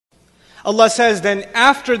Allah says, then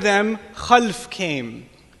after them, khalf came.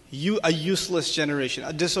 A useless generation,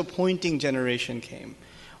 a disappointing generation came.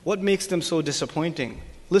 What makes them so disappointing?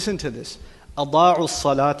 Listen to this. أَضَاعُوا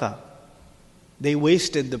الصَّلَاةَ. They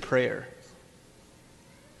wasted the prayer.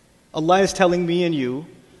 Allah is telling me and you,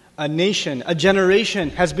 a nation, a generation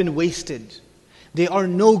has been wasted. They are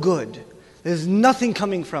no good. There's nothing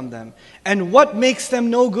coming from them. And what makes them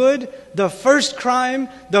no good? The first crime,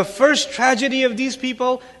 the first tragedy of these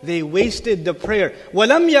people, they wasted the prayer.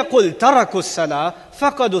 وَلَمْ يَقُلْ تَرَكُوا الصَّلَاةَ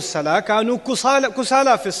فَقَدُوا الصَّلَاةَ كَانُوا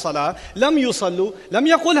كُسَالَى فِي الصَّلَاةِ لَمْ يُصَلُّوا لَمْ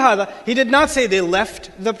يَقُلْ هَذَا. He did not say they left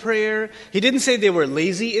the prayer. He didn't say they were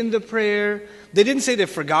lazy in the prayer. They didn't say they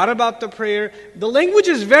forgot about the prayer. The language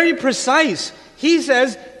is very precise. He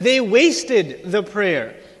says they wasted the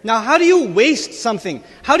prayer. Now, how do you waste something?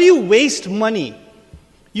 How do you waste money?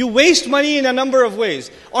 You waste money in a number of ways.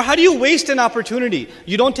 Or how do you waste an opportunity?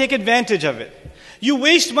 You don't take advantage of it. You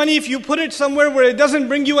waste money if you put it somewhere where it doesn't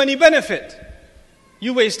bring you any benefit.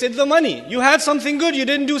 You wasted the money. You had something good, you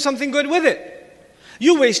didn't do something good with it.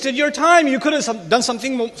 You wasted your time. You could have done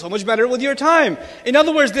something so much better with your time. In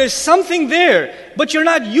other words, there's something there, but you're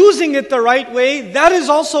not using it the right way. That is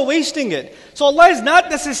also wasting it. So Allah is not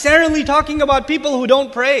necessarily talking about people who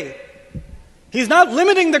don't pray. He's not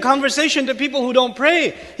limiting the conversation to people who don't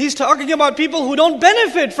pray. He's talking about people who don't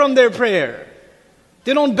benefit from their prayer.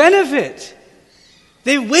 They don't benefit.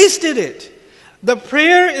 They wasted it. The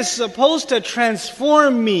prayer is supposed to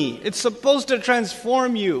transform me. It's supposed to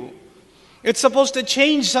transform you. It's supposed to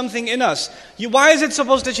change something in us. Why is it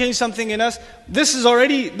supposed to change something in us? This is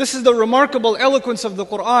the remarkable eloquence of the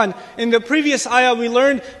Quran. In the previous ayah we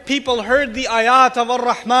learned, people heard the ayat of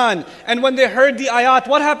Ar-Rahman. And when they heard the ayat,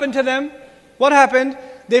 what happened to them? What happened?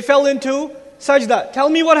 They fell into sajda. Tell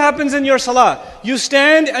me what happens in your salah. You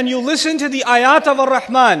stand and you listen to the ayat of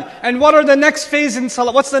Ar-Rahman. And what are the next phase in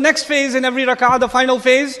salah? What's the next phase in every rak'ah, the final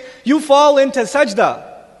phase? You fall into sajda.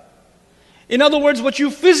 In other words, what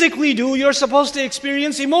you physically do, you're supposed to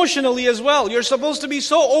experience emotionally as well. You're supposed to be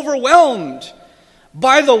so overwhelmed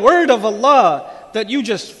by the word of Allah that you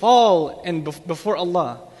just fall before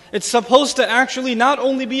Allah. It's supposed to actually not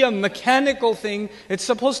only be a mechanical thing, it's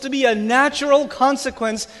supposed to be a natural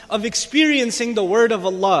consequence of experiencing the word of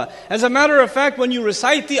Allah. As a matter of fact, when you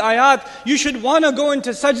recite the ayat, you should want to go into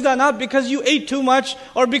sajda not because you ate too much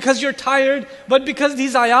or because you're tired, but because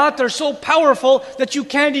these ayat are so powerful that you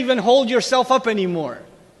can't even hold yourself up anymore.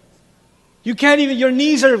 You can't even, your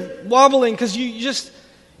knees are wobbling because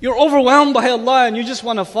you're overwhelmed by Allah and you just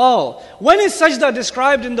want to fall. When is sajda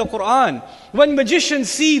described in the Quran? When magicians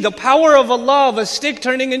see the power of Allah of a stick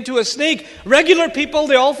turning into a snake, regular people,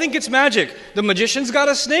 they all think it's magic. The magician's got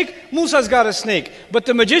a snake, Musa's got a snake. But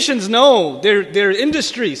the magicians know their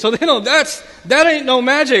industry. So they know that ain't no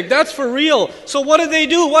magic, that's for real. So what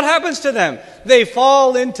do? What happens to them? They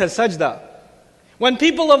fall into sajda. When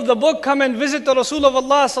people of the book come and visit the Rasul of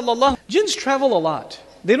Allah sallallahu, jinns travel a lot.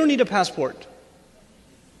 They don't need a passport.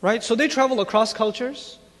 Right? So they travel across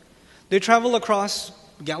cultures. They travel across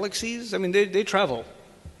galaxies. I mean, they travel.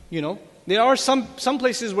 You know, there are some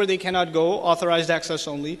places where they cannot go, authorized access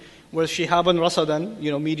only, where shihaban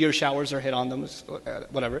rasadan, meteor showers are hit on them,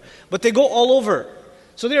 whatever. But they go all over.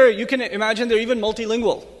 So you can imagine they're even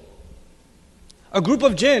multilingual. A group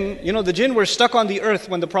of jinn, the jinn were stuck on the earth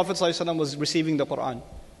when the Prophet ﷺ was receiving the Quran.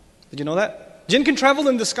 Did you know that? Jinn can travel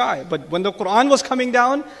in the sky, but when the Quran was coming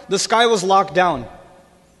down, the sky was locked down.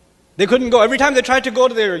 They couldn't go. Every time they tried to go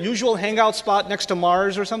to their usual hangout spot next to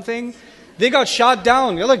Mars or something, they got shot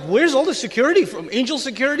down. They're like, where's all the security from? Angel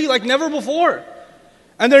security like never before.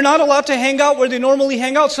 And they're not allowed to hang out where they normally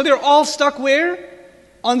hang out. So they're all stuck where?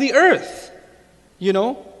 On the earth.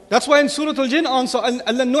 That's why in Surah Al-Jinn also, أَلَّا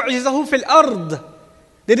نُعْجِزَهُ فِي الْأَرْضِ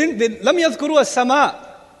لَمْ يَذْكُرُوا السَّمَاءِ.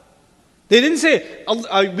 They didn't say,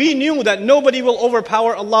 we knew that nobody will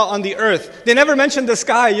overpower Allah on the earth. They never mentioned the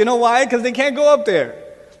sky. You know why? Because they can't go up there.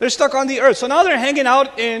 They're stuck on the earth. So now they're hanging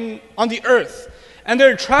out on the earth. And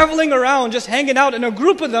they're traveling around, just hanging out. And a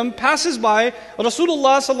group of them passes by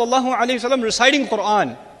Rasulullah sallallahu alayhi wasallam reciting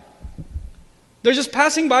Quran. They're just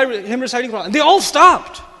passing by him reciting Quran. And they all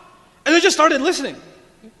stopped. And they just started listening.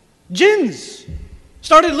 Jinns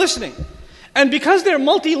started listening. And because they're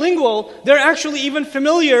multilingual, they're actually even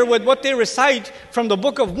familiar with what they recite from the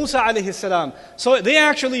book of Musa alayhi salam. So they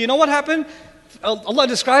actually, you know what happened? Allah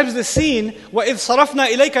describes the scene, وَإِذْ صَرَفْنَا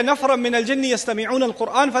إِلَيْكَ نَفْرًا مِنَ الْجِنِّ يَسْتَمِعُونَ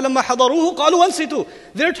الْقُرْآنَ فَلَمَّا حَضَرُوهُ قَالُوا أَنْصِتُوا.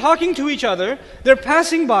 They're talking to each other, they're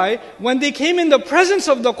passing by. When they came in the presence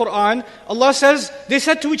of the Qur'an, Allah says, they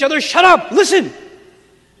said to each other, shut up, listen.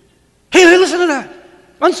 Hey, listen to that.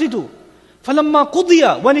 أَنْصِتُوا. فَلَمَّا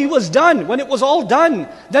قُضِيَ, when he was done, when it was all done,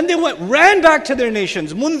 then they ran back to their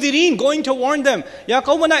nations, mundirin, going to warn them. يَا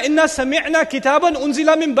قَوْمَنَا إِنَّا سَمِعْنَا كِتَابًا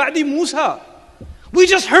أُنزِلَ مِن بَعْدِ مُوسَى. We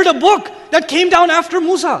just heard a book that came down after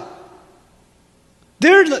Musa.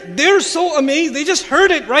 They're so amazed. They just heard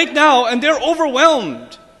it right now and they're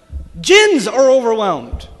overwhelmed. Jinns are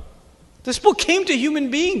overwhelmed. This book came to human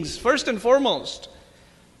beings first and foremost.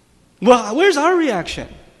 Well, where's our reaction?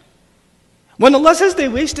 When Allah says they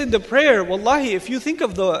wasted the prayer, wallahi, if you think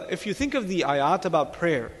of the ayat about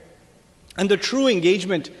prayer and the true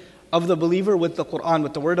engagement of the believer with the Quran,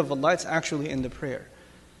 with the word of Allah, it's actually in the prayer.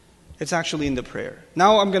 It's actually in the prayer.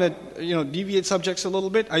 Now I'm going to deviate subjects a little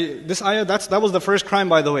bit. This ayah, that was the first crime,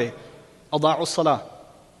 by the way. Ada'u salah.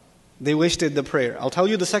 They wasted the prayer. I'll tell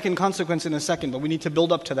you the second consequence in a second, but we need to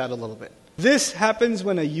build up to that a little bit. This happens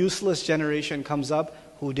when a useless generation comes up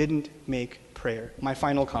who didn't make prayer. My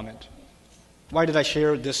final comment. Why did I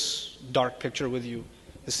share this dark picture with you?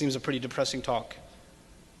 This seems a pretty depressing talk.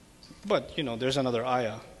 But, there's another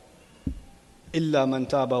ayah. إِلَّا مَنْ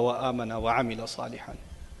تَابَ وَآمَنَ وَعَمِلَ صَالِحًا.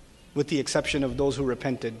 With the exception of those who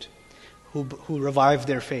repented, who revived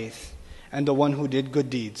their faith, and the one who did good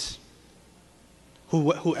deeds,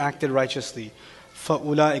 who acted righteously.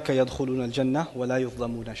 فَأُولَٰئِكَ يَدْخُلُونَ الْجَنَّةِ وَلَا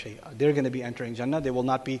يُظْلَمُونَ شَيْئًا. They're going to be entering Jannah.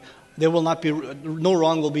 No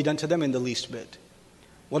wrong will be done to them in the least bit.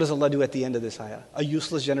 What does Allah do at the end of this ayah? A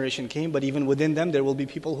useless generation came, but even within them, there will be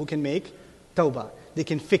people who can make tawbah. They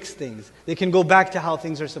can fix things. They can go back to how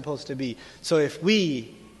things are supposed to be. So if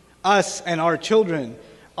us and our children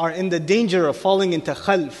are in the danger of falling into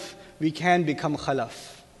khalf, we can become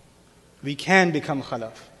khalaf. We can become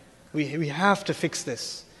khalaf. We have to fix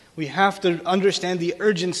this. We have to understand the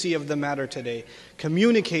urgency of the matter today.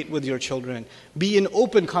 Communicate with your children. Be in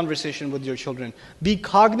open conversation with your children. Be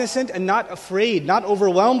cognizant and not afraid, not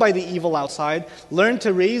overwhelmed by the evil outside. Learn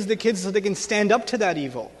to raise the kids so they can stand up to that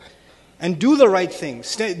evil and do the right thing.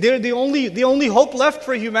 They're the only hope left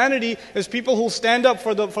for humanity is people who stand up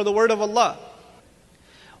for the word of Allah.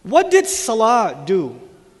 What did salah do?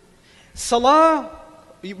 Salah,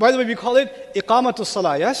 by the way, we call it iqamatus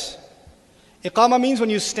salah, yes? Iqama means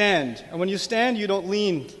when you stand. And when you stand, you don't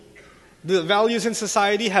lean. The values in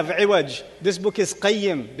society have iwaj. This book is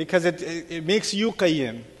qayyim because it makes you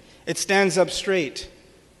qayyim. It stands up straight.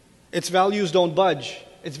 Its values don't budge.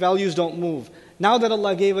 Its values don't move. Now that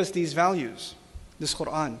Allah gave us these values, this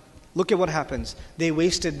Quran, look at what happens. They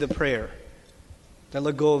wasted the prayer. They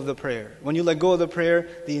let go of the prayer. When you let go of the prayer,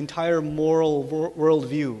 the entire moral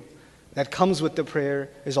worldview that comes with the prayer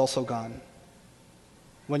is also gone.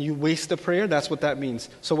 When you waste the prayer, that's what that means.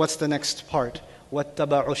 So what's the next part?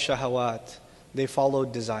 وَاتَّبَعُوا الشَّهَوَاتِ. They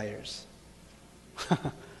followed desires.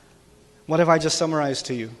 What have I just summarized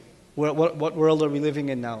to you? What world are we living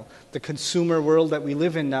in now? The consumer world that we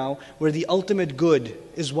live in now, where the ultimate good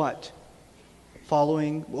is what?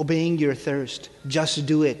 Obeying your thirst. Just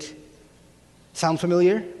do it. Sound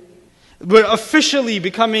familiar? We're officially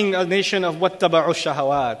becoming a nation of وَاتَّبَعُوا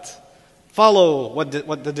الشَّهَوَاتِ. Follow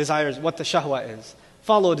what the desires, what the shahwa is.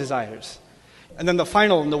 Follow desires. And then the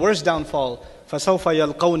final and the worst downfall, فَسَوْفَ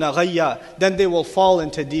يَلْقَوْنَ غَيَّا. Then they will fall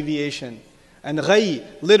into deviation. And ghay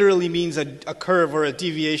literally means a curve or a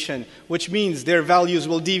deviation, which means their values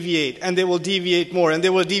will deviate, and they will deviate more, and they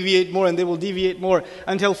will deviate more, and they will deviate more,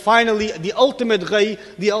 until finally the ultimate ghay,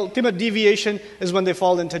 the ultimate deviation is when they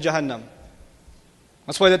fall into Jahannam.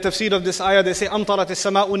 That's why the tafsir of this ayah, they say, أَمْطَرَتِ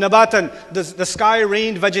السَّمَاءُ نَبَاتًا. The sky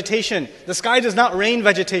rained vegetation. The sky does not rain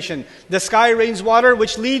vegetation. The sky rains water,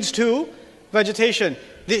 which leads to vegetation.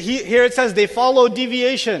 Here it says they followed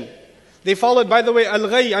deviation. They followed, by the way,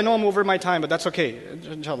 al-ghay. I know I'm over my time, but that's okay.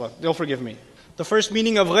 Inshallah, they'll forgive me. The first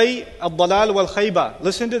meaning of ghay, al-dalal wal-khayba.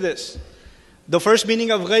 Listen to this. The first meaning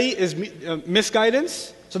of ghay is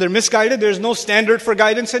misguidance. So they're misguided. There's no standard for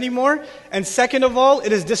guidance anymore. And second of all,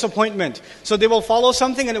 it is disappointment. So they will follow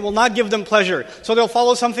something and it will not give them pleasure. So they'll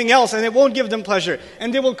follow something else and it won't give them pleasure.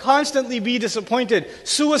 And they will constantly be disappointed.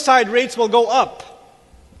 Suicide rates will go up.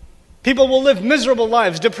 People will live miserable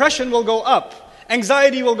lives. Depression will go up.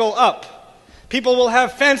 Anxiety will go up. People will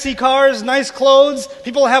have fancy cars, nice clothes.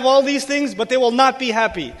 People will have all these things, but they will not be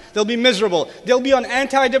happy. They'll be miserable. They'll be on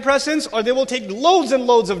antidepressants, or they will take loads and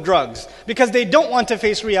loads of drugs because they don't want to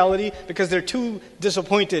face reality, because they're too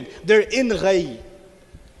disappointed. They're in ghay.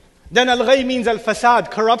 Then al-ghay means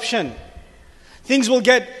al-fasad, corruption. Things will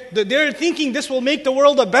they're thinking this will make the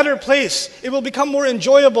world a better place. It will become more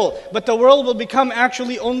enjoyable. But the world will become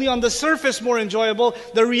actually only on the surface more enjoyable.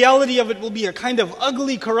 The reality of it will be a kind of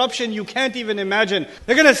ugly corruption you can't even imagine.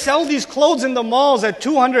 They're going to sell these clothes in the malls at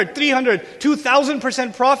 200, 300,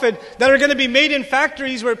 2,000% profit that are going to be made in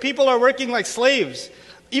factories where people are working like slaves.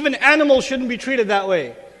 Even animals shouldn't be treated that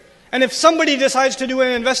way. And if somebody decides to do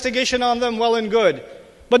an investigation on them, well and good.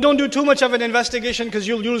 But don't do too much of an investigation because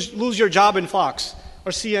you'll lose your job in Fox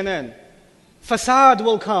or CNN. Fasad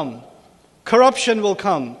will come. Corruption will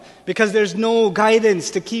come. Because there's no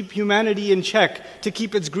guidance to keep humanity in check, to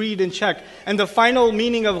keep its greed in check. And the final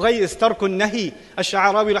meaning of ghay is tarkun nahi.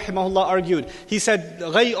 Ash-Sha'arawi rahimahullah argued. He said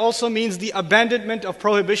ghay also means the abandonment of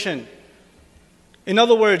prohibition. In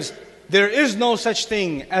other words, there is no such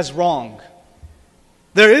thing as wrong.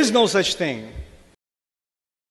 There is no such thing.